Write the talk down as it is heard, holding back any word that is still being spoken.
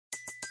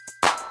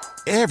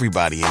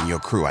Everybody in your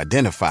crew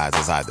identifies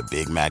as either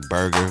Big Mac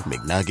Burger,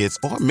 McNuggets,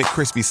 or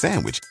McCrispy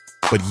Sandwich.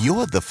 But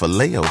you're the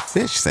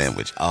Filet-O-Fish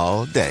Sandwich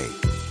all day.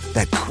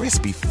 That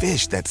crispy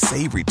fish, that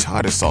savory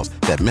tartar sauce,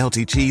 that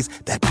melty cheese,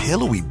 that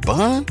pillowy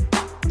bun.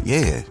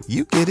 Yeah,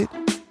 you get it.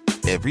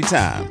 Every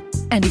time.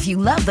 And if you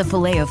love the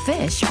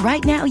Filet-O-Fish,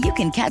 right now you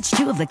can catch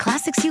two of the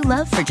classics you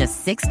love for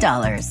just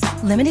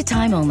 $6. Limited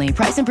time only.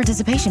 Price and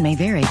participation may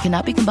vary.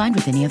 Cannot be combined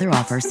with any other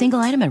offer. Single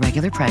item at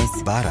regular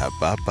price.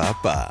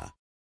 Ba-da-ba-ba-ba.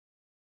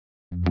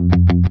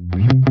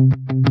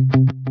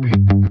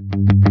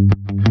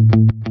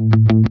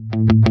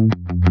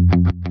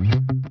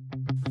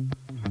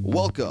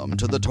 Welcome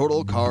to the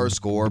Total Car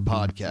Score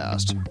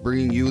podcast,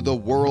 bringing you the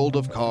world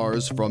of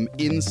cars from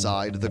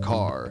inside the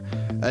car.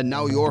 And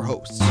now your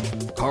hosts,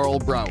 Carl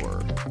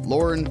Brower,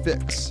 Lauren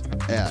Fix,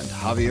 and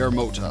Javier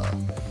Mota.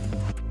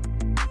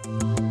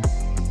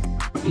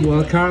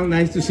 Well, Carl,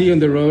 nice to see you on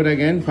the road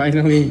again,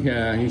 finally,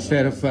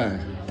 instead of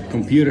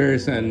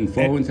computers and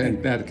phones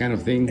and that kind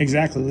of thing.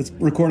 Exactly. Let's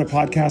record a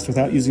podcast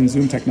without using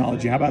Zoom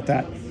technology. How about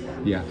that?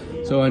 Yeah.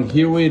 So I'm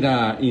here with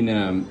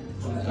in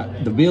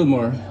the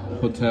Biltmore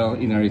Hotel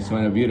in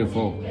Arizona,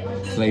 beautiful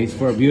place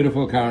for a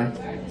beautiful car.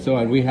 So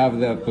and we have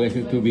the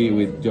pleasure to be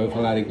with Joy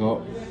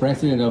Falatic,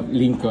 president of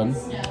Lincoln,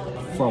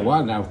 for a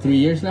while now, 3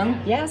 years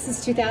now? Yes,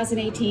 it's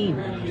 2018.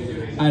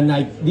 And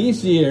like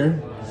this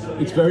year,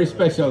 it's very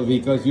special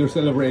because you're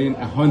celebrating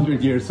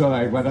 100 years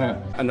old. What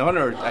an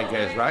honor, I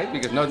guess, right?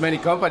 Because not many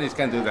companies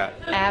can do that.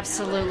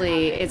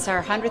 Absolutely. It's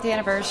our 100th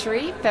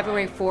anniversary.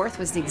 February 4th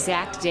was the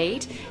exact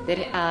date that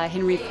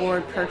Henry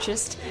Ford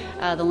purchased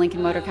the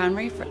Lincoln Motor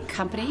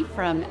Company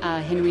from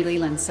Henry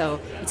Leland. So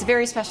it's a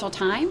very special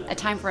time, a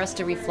time for us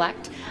to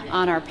reflect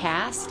on our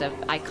past of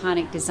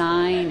iconic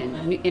design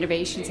and new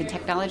innovations in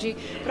technology,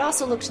 but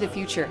also look to the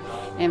future.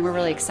 And we're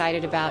really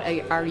excited about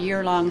our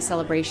year-long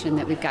celebration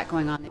that we've got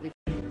going on.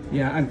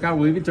 Yeah, and Carl,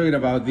 we've been talking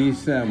about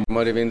this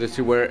automotive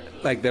industry where,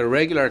 like, the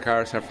regular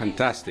cars are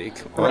fantastic,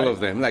 all of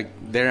them. Like,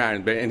 there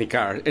aren't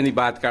any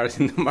bad cars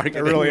in the market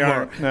There really anymore.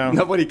 aren't. No.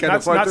 Nobody can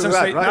afford to do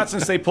that, right? Not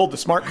since they pulled the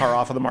smart car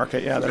off of the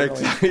market. Yeah,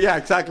 Yeah,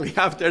 exactly.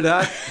 After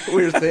that,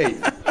 we're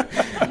safe.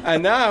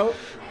 And now,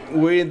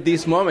 we're in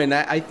this moment.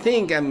 I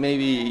think, and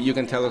maybe you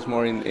can tell us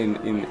more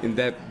in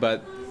depth,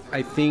 but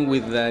I think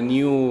with the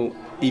new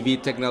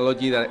EV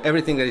technology, that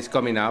everything that is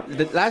coming up.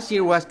 The last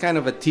year was kind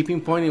of a tipping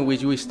point in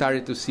which we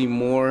started to see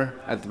more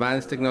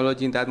advanced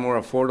technology, that more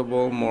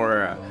affordable,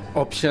 more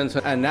options.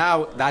 And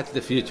now that's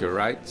the future,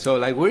 right? So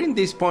like we're in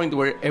this point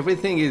where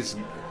everything is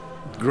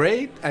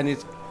great and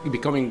it's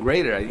becoming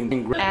greater.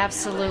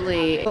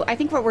 Absolutely. I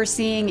think what we're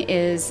seeing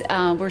is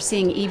we're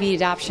seeing EV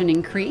adoption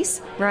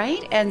increase,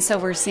 right? And so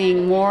we're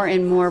seeing more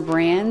and more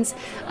brands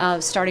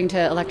starting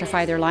to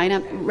electrify their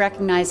lineup,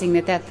 recognizing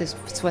that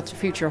that's what the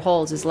future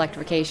holds is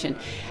electrification.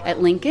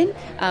 At Lincoln,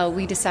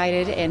 we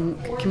decided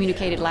and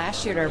communicated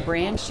last year to our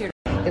brand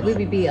that we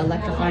would be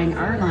electrifying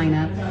our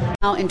lineup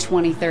now in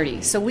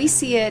 2030. So we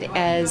see it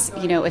as,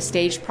 a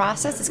staged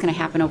process. It's going to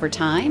happen over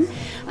time.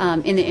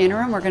 In the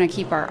interim, we're going to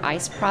keep our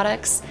ICE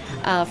products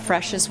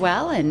fresh as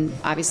well, and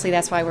obviously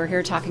that's why we're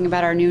here talking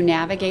about our new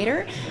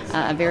Navigator,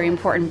 a very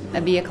important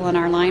vehicle in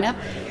our lineup.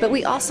 But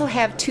we also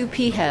have two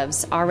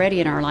PHEVs already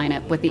in our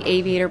lineup with the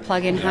Aviator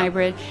plug-in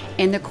hybrid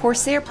and the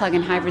Corsair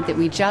plug-in hybrid that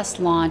we just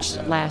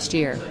launched last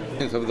year.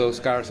 Of those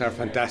cars are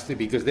fantastic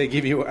because they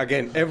give you,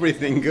 again,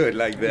 everything good,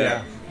 like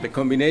the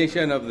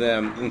combination of the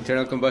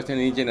internal combustion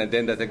engine and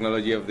then the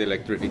technology of the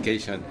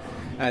electrification.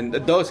 And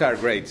those are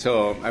great.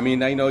 So, I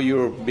mean, I know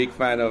you're a big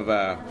fan of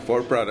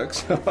Ford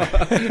products,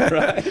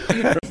 right?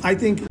 I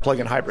think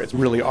plug-in hybrids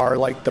really are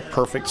like the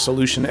perfect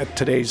solution at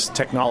today's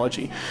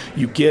technology.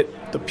 You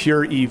get the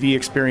pure EV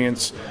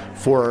experience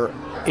for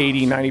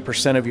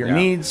 80-90% of your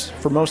needs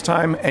for most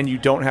time, and you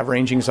don't have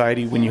range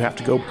anxiety when you have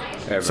to go.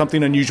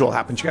 Something unusual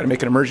happens. You got to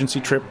make an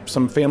emergency trip.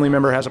 Some family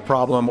member has a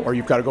problem, or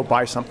you've got to go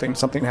buy something.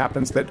 Something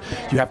happens that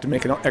you have to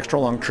make an extra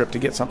long trip to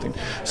get something.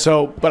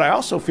 So, but I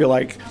also feel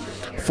like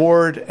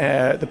Ford,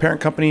 the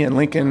parent company, and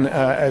Lincoln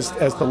as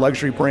the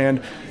luxury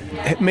brand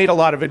made a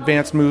lot of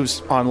advanced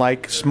moves on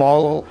like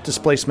small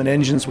displacement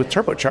engines with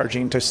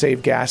turbocharging to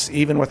save gas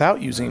even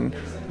without using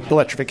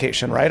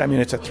electrification, right? I mean,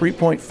 it's a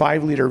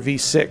 3.5 liter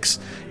V6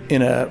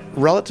 in a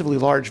relatively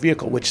large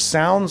vehicle, which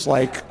sounds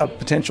like a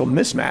potential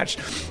mismatch,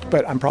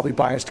 but I'm probably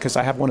biased because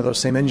I have one of those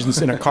same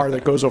engines in a car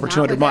that goes over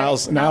 200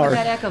 miles an hour. With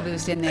that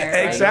EcoBoost in there,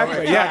 right?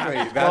 Exactly,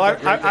 yeah. Well,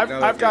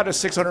 I've got a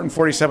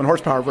 647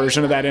 horsepower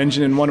version of that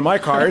engine in one of my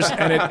cars,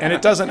 and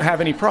it doesn't have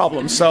any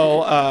problems.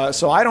 So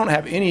I don't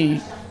have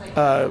any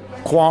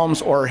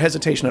qualms or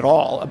hesitation at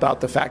all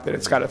about the fact that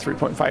it's got a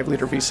 3.5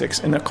 liter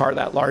V6 in a car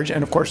that large,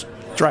 and of course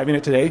driving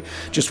it today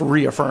just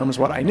reaffirms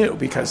what I knew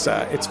because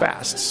it's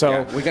fast.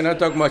 So we cannot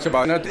talk much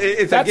about it.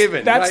 It's a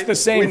given. That's right? the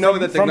same from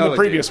the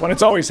previous one.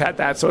 It's always had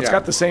that. So it's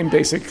got the same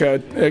basic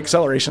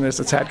acceleration as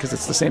it's had because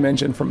it's the same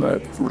engine from the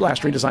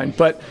last redesign.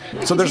 But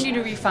so there's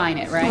continue to refine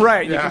it, right?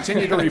 Right. You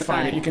continue to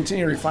refine it. You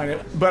continue to refine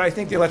it. But I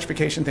think the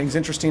electrification thing's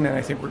interesting, and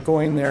I think we're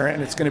going there,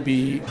 and it's going to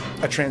be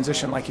a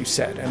transition, like you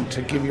said, and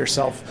to give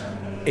yourself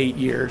 8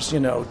 years,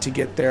 to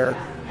get there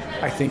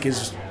I think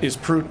is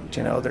prudent.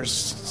 You know, there's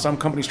some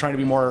companies trying to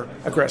be more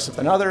aggressive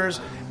than others,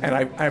 and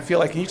I feel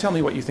like, and you tell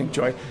me what you think,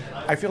 Joy,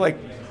 I feel like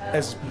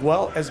as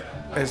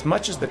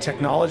much as the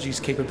technology's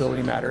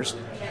capability matters,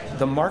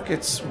 the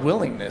market's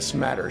willingness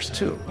matters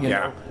too. You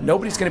know,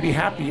 nobody's going to be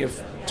happy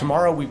if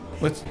tomorrow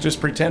let's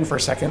just pretend for a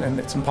second, and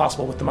it's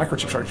impossible with the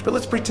microchip shortage, but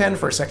let's pretend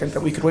for a second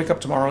that we could wake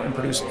up tomorrow and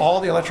produce all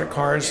the electric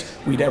cars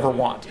we'd ever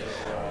want.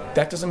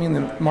 That doesn't mean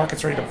the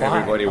market's ready to buy.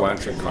 Everybody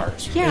wants your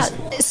cars. Yeah,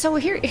 so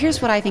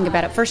here's what I think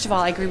about it. First of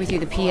all, I agree with you,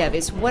 the PHEV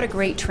is what a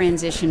great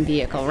transition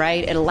vehicle,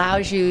 right? It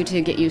allows you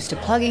to get used to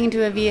plugging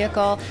into a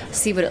vehicle,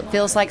 see what it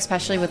feels like,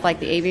 especially with like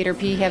the Aviator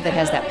PHEV that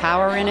has that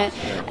power in it,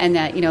 and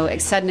that, you know,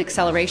 sudden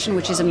acceleration,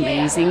 which is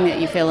amazing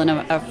that you feel in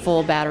a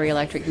full battery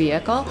electric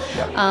vehicle.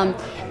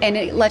 And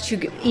it lets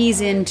you ease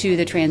into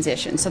the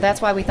transition. So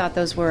that's why we thought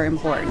those were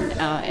important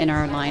in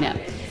our lineup.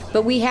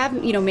 But we have,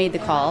 made the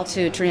call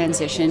to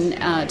transition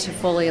to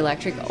fully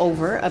electric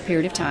over a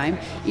period of time.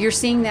 You're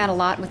seeing that a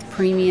lot with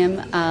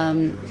premium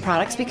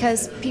products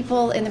because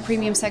people in the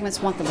premium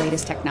segments want the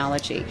latest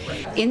technology.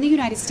 In the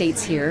United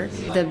States here,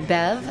 the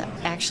BEV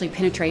actually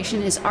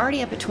penetration is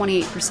already up at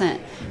 28%,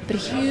 but a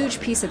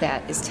huge piece of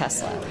that is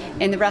Tesla.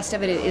 And the rest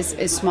of it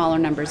is smaller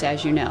numbers,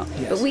 as you know.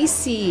 Yes. But we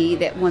see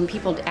that when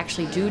people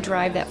actually do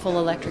drive that full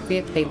electric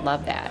vehicle, they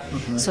love that.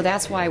 Mm-hmm. So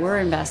that's why we're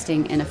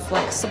investing in a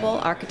flexible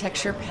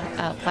architecture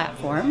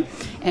platform,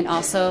 and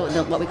also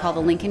what we call the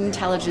Lincoln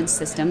Intelligence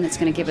System that's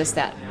going to give us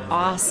that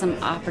awesome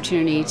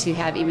opportunity to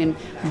have even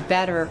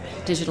better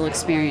digital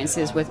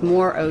experiences with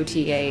more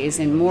OTAs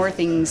and more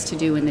things to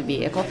do in the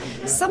vehicle.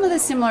 Some of the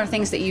similar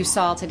things that you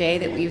saw today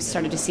that we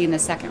started to see in the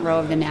second row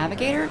of the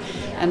Navigator,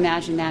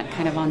 imagine that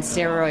kind of on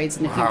steroids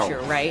in the future,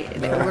 right?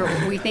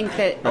 We think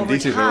that over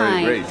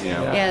time,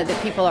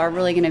 that people are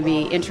really going to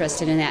be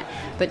interested in that.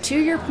 But to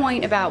your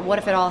point about what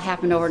if it all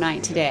happened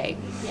overnight today,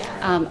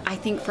 I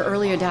think for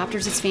early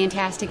adopters it's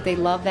fantastic. They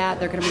love that.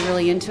 They're going to be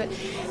really into it.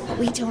 But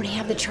we don't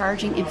have the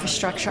charging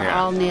infrastructure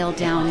all nailed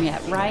down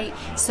yet, right?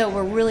 So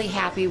we're really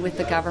happy with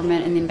the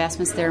government and the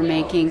investments they're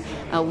making.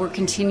 We're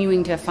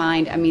continuing to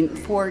find,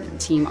 Ford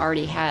team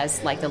already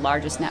has like the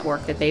largest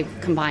network that they've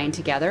combined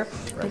together.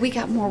 But we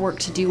got more work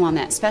to do on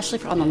that,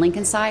 especially on the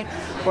Lincoln side,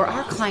 where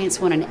our clients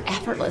want an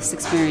effortless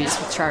experience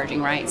with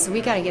charging, right? So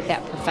we got to get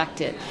that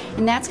perfected.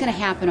 And that's going to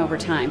happen over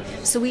time.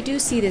 So we do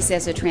see this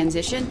as a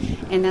transition,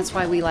 and that's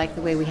why we like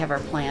the way we have our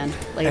plan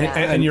laid out.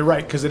 And you're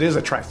right, because it is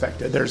a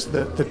trifecta. There's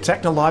the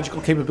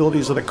technological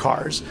capabilities of the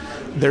cars,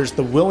 there's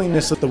the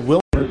willingness of the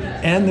will,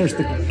 and there's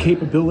the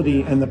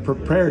capability and the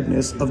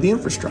preparedness of the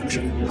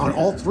infrastructure. On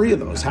all three of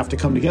those have to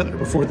come together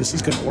before this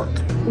is going to work.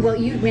 Well,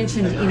 you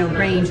mentioned,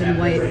 range and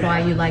why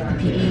you like the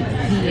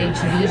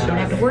PHEVs. You don't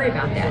have to worry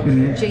about that.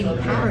 Mm-hmm.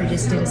 J.D. Power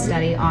just did a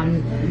study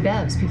on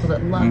BEVs, people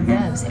that love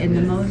BEVs,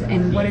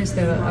 and what is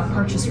the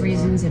purchase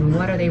reasons and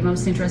what are they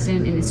most interested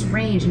in, and it's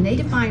range. And they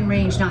define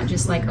range not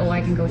just like,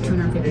 I can go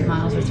 250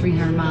 miles or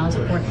 300 miles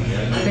or more,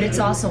 but it's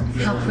also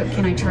how quick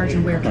can I charge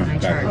and where can I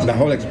charge. The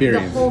whole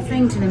experience. The whole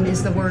thing to them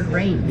is the word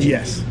range.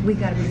 Yes. We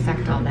got to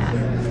perfect all that.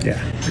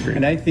 Yeah, agreed.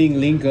 And I think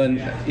Lincoln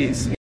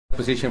is in a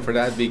position for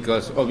that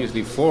because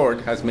obviously Ford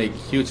has made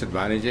huge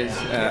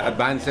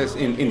advances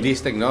in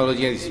this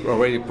technology. It's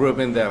already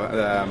proven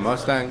the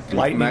Mustang. The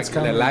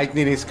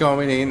Lightning is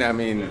coming in.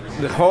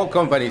 The whole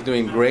company is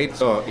doing great.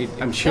 So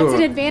I'm sure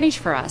that's an advantage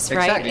for us,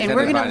 right? Exactly, and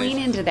we're going to lean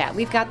into that.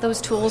 We've got those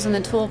tools in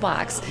the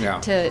toolbox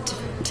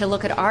to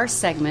look at our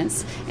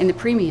segments in the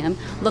premium,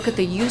 look at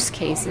the use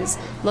cases,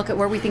 look at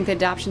where we think the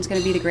adoption is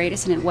going to be the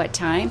greatest and at what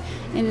time,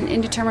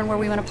 and determine where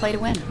we want to play to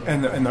win.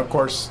 And of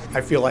course, I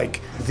feel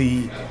like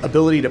the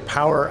ability to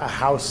power a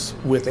house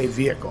with a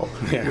vehicle,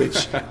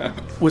 which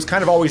was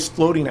kind of always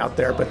floating out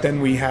there, but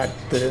then we had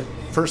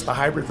first the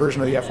hybrid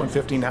version of the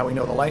F-150, now we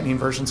know the Lightning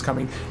version's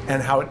coming,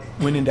 and how it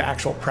went into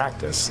actual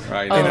practice.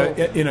 Right.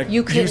 In a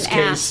you use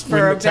case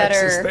when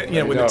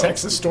the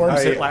Texas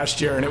storms hit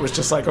last year, and it was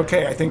just like,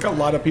 okay, I think a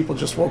lot of people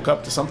just woke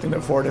up to something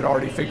that Ford had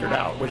already figured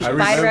out. Which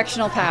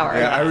bidirectional power.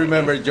 Yeah, I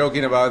remember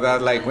joking about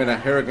that, like when a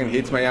hurricane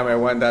hits Miami, I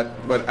want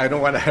that, but I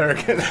don't want a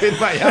hurricane to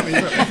hit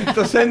Miami,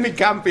 so send me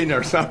camping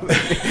or something.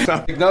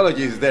 So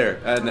technology is there.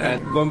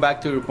 And going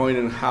back to your point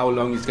on how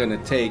long it's going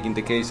to take, in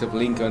the case of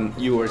Lincoln,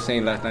 you were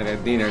saying last night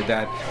at dinner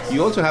that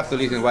you also have to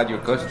listen to what your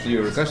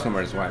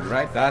customers want,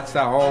 right? That's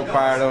the whole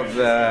part of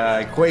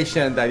the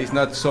equation that is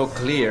not so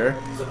clear,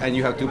 and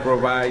you have to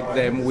provide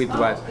them with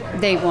what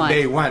they want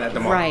at the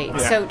moment. Right.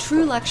 Yeah. So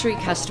true luxury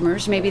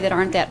customers, maybe that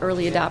aren't that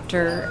early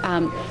adopter,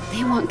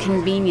 they want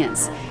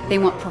convenience. They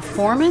want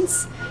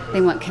performance. They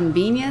want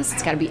convenience.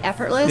 It's got to be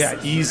effortless.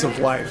 Yeah, ease of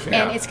life.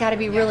 Yeah. And it's got to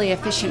be really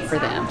efficient for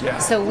them. Yeah.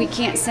 So we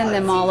can't send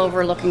them all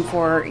over looking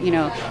for,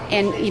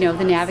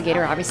 the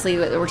Navigator, obviously,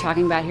 that we're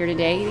talking about here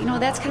today,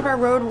 that's kind of our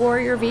road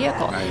warrior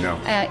vehicle. I know.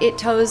 It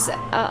tows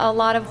a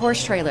lot of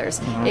horse trailers.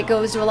 Mm-hmm. It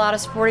goes to a lot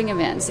of sporting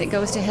events. It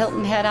goes to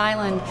Hilton Head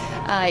Island,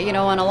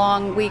 on a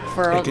long week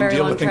for a very long trip. It can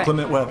deal with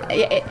inclement weather.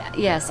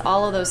 Yes,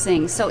 all of those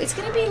things. So it's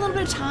going to be a little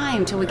bit of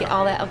time till we get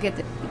all that. I'll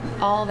get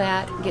all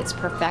that gets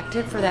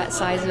perfected for that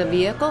size of a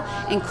vehicle,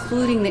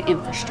 including the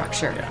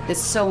infrastructure.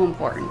 That's so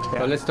important.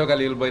 Well, let's talk a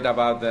little bit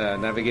about the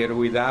Navigator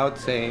without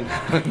saying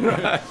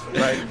right.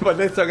 But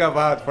let's talk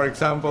about, for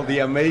example, the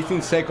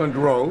amazing second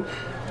row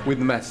with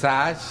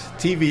massage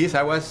TVs.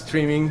 I was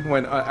streaming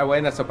when I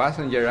went as a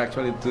passenger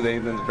actually today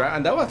in the drive,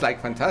 and that was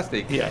like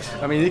fantastic. Yes.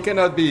 I mean, it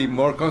cannot be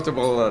more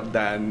comfortable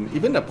than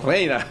even a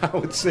plane, I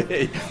would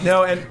say.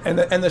 No,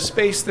 and the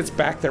space that's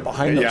back there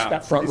behind us,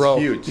 that front it's row,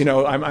 huge. you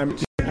know,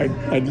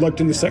 I'd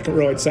looked in the second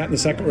row, I'd sat in the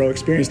second row,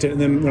 experienced it,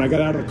 and then when I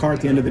got out of the car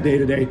at the end of the day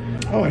today,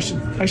 I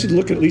should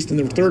look at least in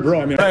the third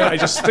row. I mean, I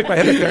just stick my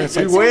head up there and it's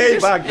like, way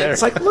back there.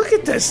 It's like, look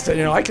at this, you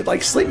know, I could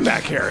like sleep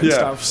back here and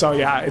stuff. So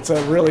yeah, it's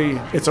a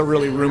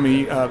really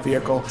roomy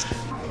vehicle.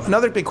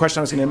 Another big question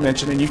I was going to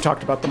mention, and you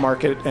talked about the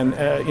market and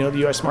the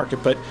U.S.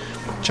 market, but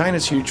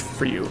China's huge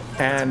for you,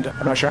 and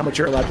I'm not sure how much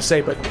you're allowed to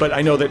say, but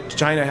I know that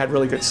China had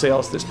really good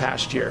sales this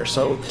past year.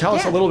 So tell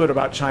us a little bit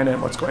about China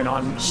and what's going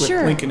on with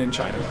Lincoln in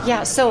China.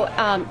 Yeah, so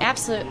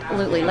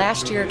absolutely.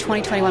 Last year,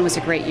 2021 was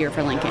a great year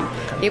for Lincoln.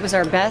 Okay. It was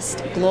our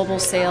best global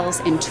sales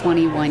in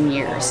 21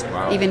 years,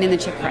 even in the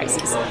chip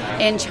crisis.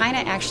 And China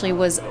actually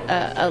was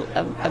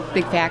a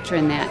big factor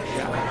in that.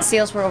 Yeah.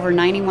 Sales were over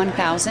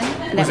 91,000.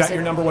 Was that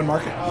your number one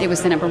market? It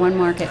was the number one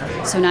market.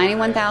 So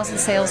 91,000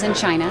 sales in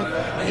China.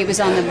 It was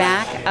on the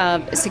back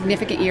of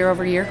significant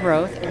year-over-year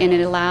growth, and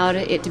it allowed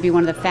it to be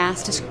one of the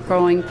fastest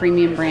growing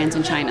premium brands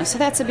in China. So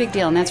that's a big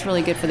deal, and that's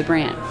really good for the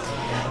brand.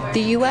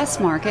 The U.S.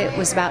 market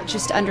was about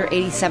just under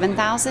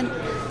 87,000,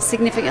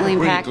 significantly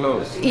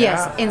impacted.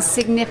 Yes, and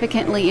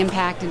significantly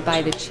impacted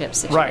by the chip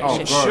situation. Right. Oh,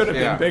 it should have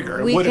been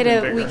bigger. We could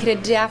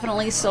have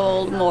definitely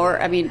sold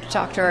more. I mean,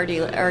 talk to our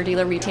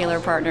dealer retailer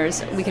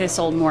partners. We could have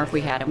sold more if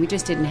we had them. We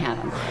just didn't have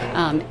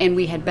them, and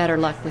we had better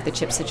luck with the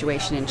chip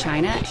situation in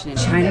China. The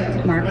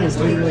China market is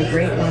doing really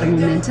great. A lot of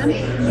momentum.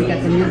 We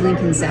got the new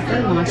Lincoln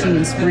Zephyr launching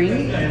in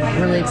spring.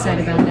 Really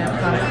excited about that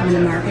product coming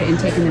to market and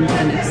taking them to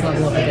the next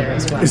level over there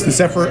as well. Is the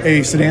Zephyr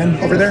a sedan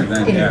over there?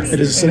 It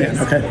is a sedan.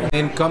 Okay.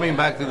 And coming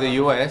back to the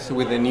U.S.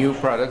 with the new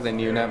product, the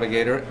new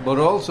Navigator, but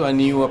also a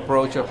new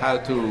approach of how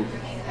to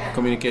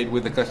communicate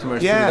with the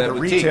customers. Yeah, the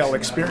retail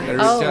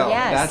experience.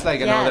 Yes. That's like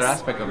another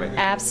aspect of it.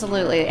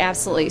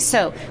 Absolutely.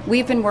 So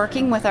we've been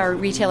working with our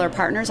retailer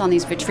partners on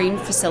these vitrine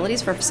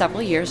facilities for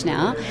several years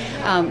now.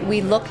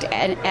 We looked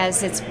at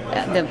as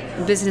the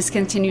business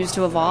continues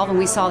to evolve, and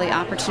we saw the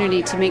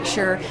opportunity to make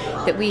sure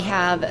that we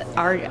have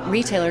our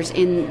retailers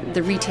in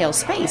the retail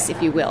space,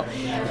 if you will.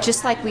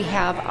 Just like we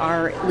have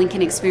our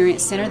Lincoln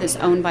Experience Center that's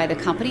owned by the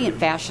company at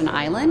Fashion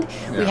Island,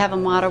 we have a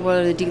model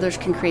where the dealers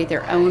can create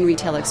their own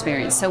retail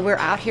experience. So we're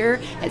out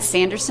here at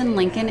Sanderson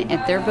Lincoln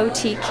at their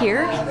boutique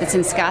here. It's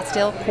in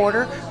Scottsdale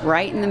Quarter,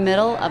 right in the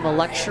middle of a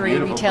luxury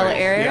retail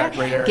area,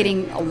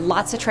 getting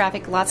lots of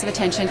traffic, lots of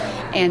attention,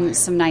 and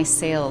some nice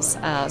sales.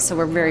 So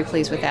we're very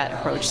pleased with that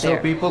approach there.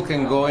 So people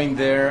can go in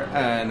there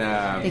and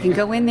they can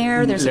go in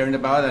there. Learn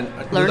about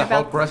the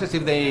whole process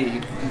if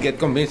they get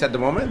convinced at the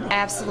moment.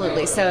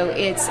 Absolutely. So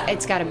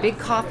it's got a big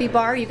coffee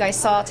bar. You guys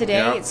saw it today.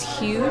 Yeah. It's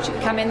huge.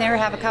 Come in there,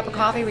 have a cup of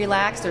coffee,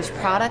 relax. There's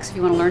products if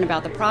you want to learn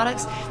about the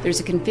products. There's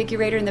a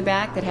configurator in the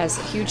back that has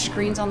huge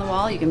screens on the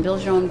wall. You can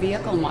build your own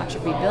vehicle and watch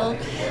it be built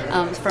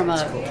from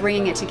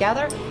bringing it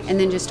together, and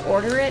then just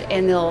order it,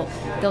 and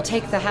they'll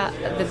take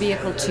the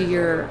vehicle to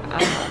your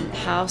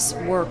house,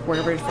 work,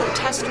 wherever, for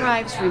test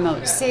drives,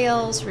 remote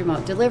sales,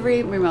 remote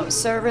delivery, remote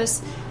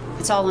service.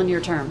 It's all on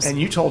your terms. And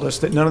you told us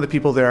that none of the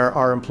people there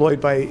are employed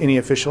by any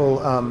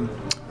official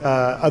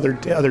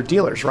other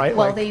dealers, right?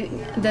 Well,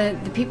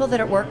 the people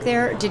that work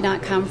there did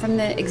not come from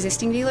the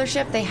existing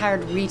dealership. They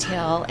hired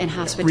retail and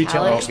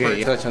hospitality experts.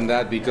 Okay, touch on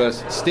that,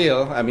 because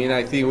still, I mean,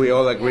 I think we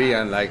all agree,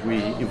 and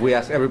if we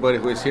ask everybody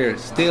who is here,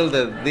 still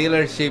the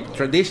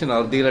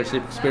traditional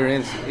dealership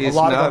experience is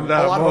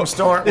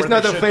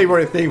not a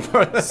favorite thing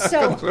for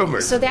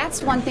consumers. So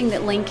that's one thing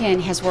that Lincoln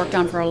has worked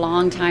on for a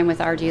long time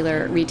with our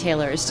dealer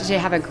retailers, to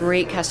have a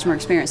great customer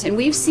experience, and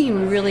we've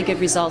seen really good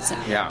results.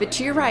 Yeah. But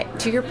to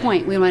your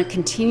point, we want to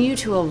continue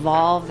to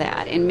evolve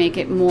that and make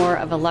it more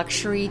of a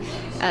luxury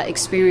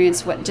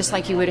experience, just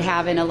like you would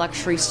have in a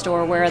luxury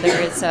store, whether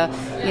it's a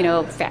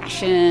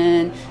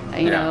fashion,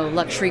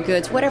 luxury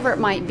goods, whatever it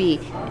might be.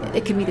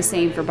 It can be the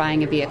same for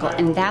buying a vehicle,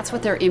 and that's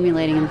what they're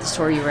emulating in the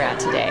store you were at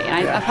today.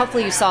 And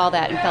hopefully you saw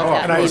that and felt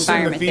that in the environment there.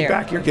 And I assume the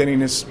feedback you're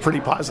getting is pretty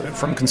positive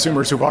from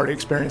consumers who've already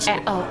experienced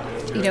it.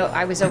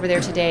 I was over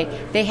there today.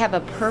 They have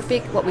a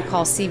perfect, what we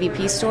call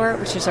CVP store,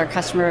 which is our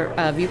customer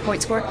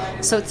viewpoint score.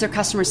 So it's their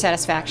customer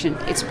satisfaction.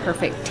 It's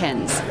perfect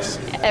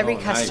 10s. Every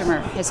customer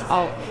has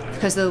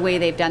because of the way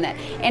they've done that.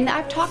 And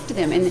I've talked to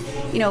them, and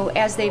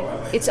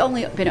it's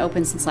only been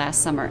open since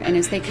last summer, and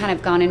as they kind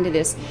of gone into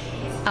this,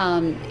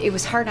 it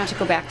was hard not to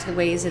go back to the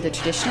ways of the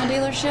traditional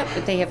dealership,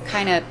 but they have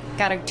kind of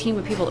got a team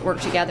of people that work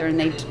together, and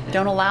they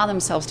don't allow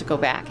themselves to go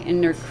back,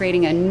 and they're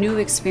creating a new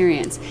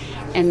experience.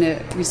 and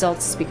the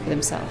results speak for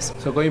themselves.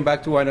 So going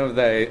back to one of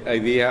the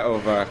idea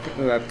of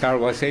that Carl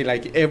was saying,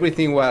 like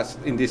everything was,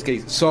 in this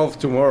case, solved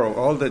tomorrow.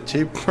 All the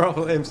chip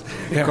problems,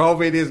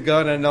 COVID is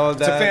gone and all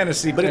that. It's a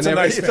fantasy, but it's a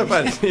nice thing. It's a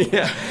fantasy,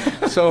 yeah.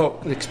 So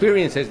the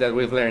experiences that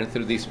we've learned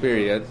through this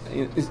period,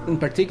 in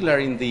particular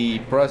in the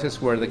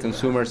process where the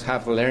consumers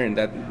have learned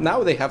that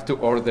now they have to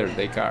order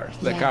the cars.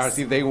 The cars,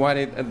 if they want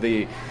it,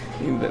 the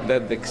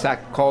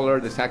exact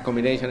color, the exact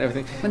combination,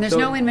 everything. When there's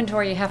no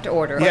inventory, you have to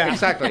order. Yeah,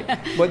 exactly.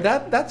 But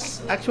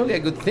that's actually a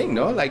good thing,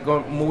 no? Like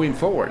moving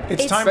forward.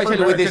 It's time for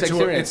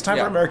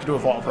America to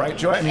evolve, right,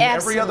 Joy? I mean,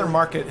 every other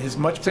market is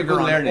much bigger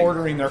on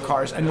ordering their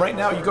cars. And right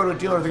now, you go to a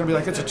dealer, they're going to be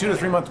like, it's a 2 to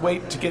 3 month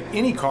wait to get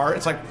any car.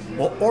 It's like,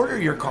 well, order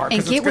your car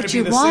because it's going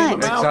to be the same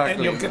amount,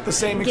 and you'll get the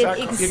same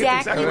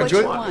exactly what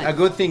you want. A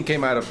good thing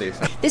came out of this.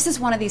 This is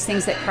one of these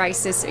things that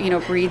crisis,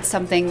 breeds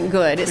something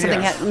good. It's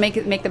something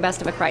make the best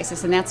of a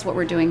crisis, and that's what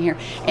we're doing here.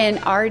 And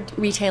our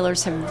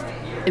retailers have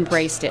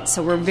embraced it,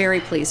 so we're very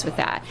pleased with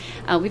that.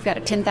 We've got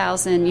a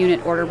 10,000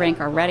 unit order bank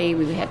already.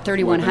 We had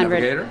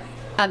 3,100.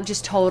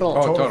 Just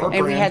total.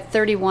 And we had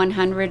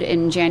 3,100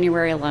 in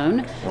January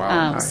alone.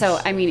 Wow, nice. So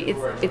I mean,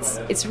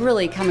 it's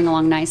really coming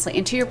along nicely.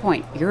 And to your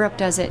point, Europe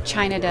does it,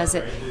 China does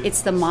it.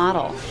 It's the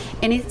model,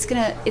 and it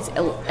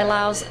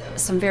allows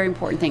some very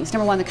important things.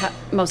 Number one,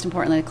 most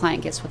importantly, the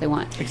client gets what they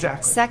want.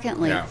 Exactly.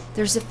 Secondly,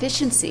 there's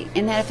efficiency,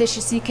 and that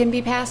efficiency can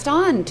be passed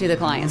on to the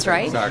clients,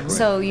 right? Exactly.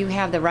 So you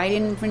have the right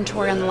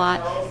inventory on the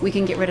lot. We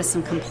can get rid of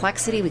some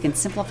complexity. We can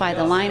simplify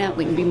the lineup.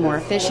 We can be more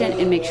efficient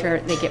and make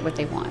sure they get what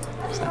they want.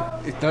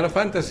 It's not a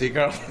fantasy,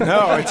 Carl.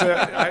 No, it's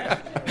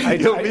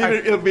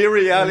it'll be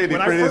reality.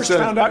 When I first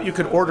found out you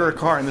could order a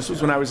car, and this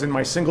was when I was in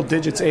my single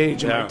digits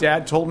age, and my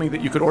dad told me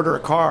that you could order a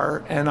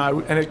car, and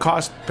it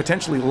cost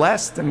potentially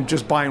less than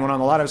just buying one on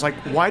the lot. I was like,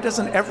 why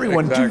doesn't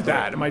everyone do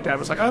that? And my dad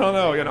was like, I don't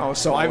know,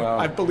 So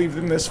I believed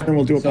in this, and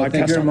we'll do a podcast.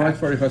 Thank you very much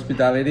for your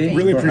hospitality.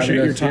 Really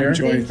appreciate your time,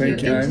 Joy.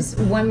 Thank you. Just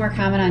one more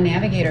comment on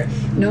Navigator.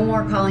 No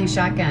more calling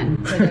shotgun.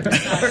 No,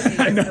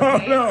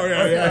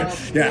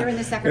 You're in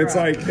the second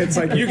row. It's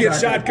like you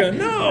get shotgun.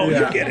 No,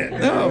 you get it.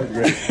 No.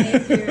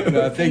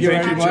 Thank you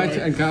very much.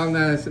 And Carl,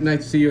 nice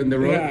to see you on the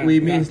road. Yeah, we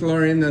missed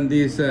Lauren on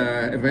this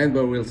event,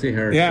 but we'll see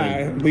her soon.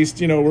 At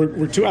least,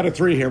 we're 2 out of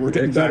 3 here. We're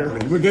getting better.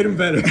 We're getting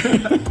better.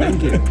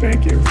 Thank you.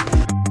 Thank you.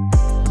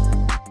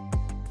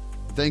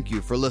 Thank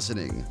you for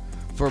listening.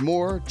 For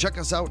more, check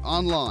us out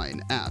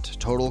online at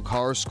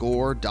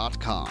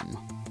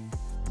TotalCarScore.com.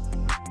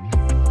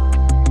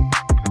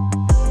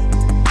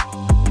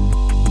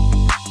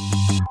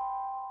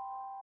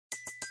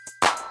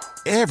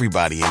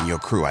 Everybody in your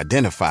crew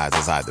identifies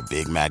as either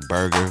Big Mac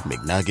Burger,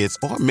 McNuggets,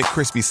 or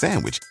McCrispy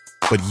Sandwich.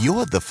 But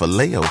you're the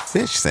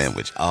Filet-O-Fish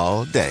Sandwich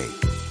all day.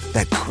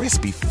 That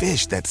crispy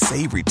fish, that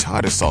savory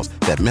tartar sauce,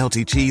 that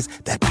melty cheese,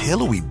 that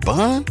pillowy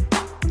bun.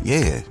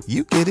 Yeah,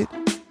 you get it.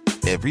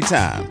 Every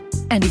time.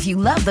 And if you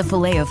love the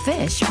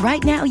Filet-O-Fish,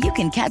 right now you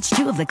can catch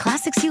 2 of the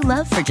classics you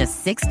love for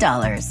just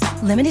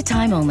 $6. Limited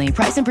time only.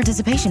 Price and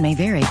participation may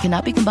vary.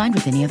 Cannot be combined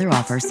with any other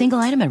offer. Single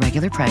item at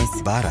regular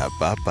price.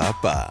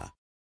 Ba-da-ba-ba-ba.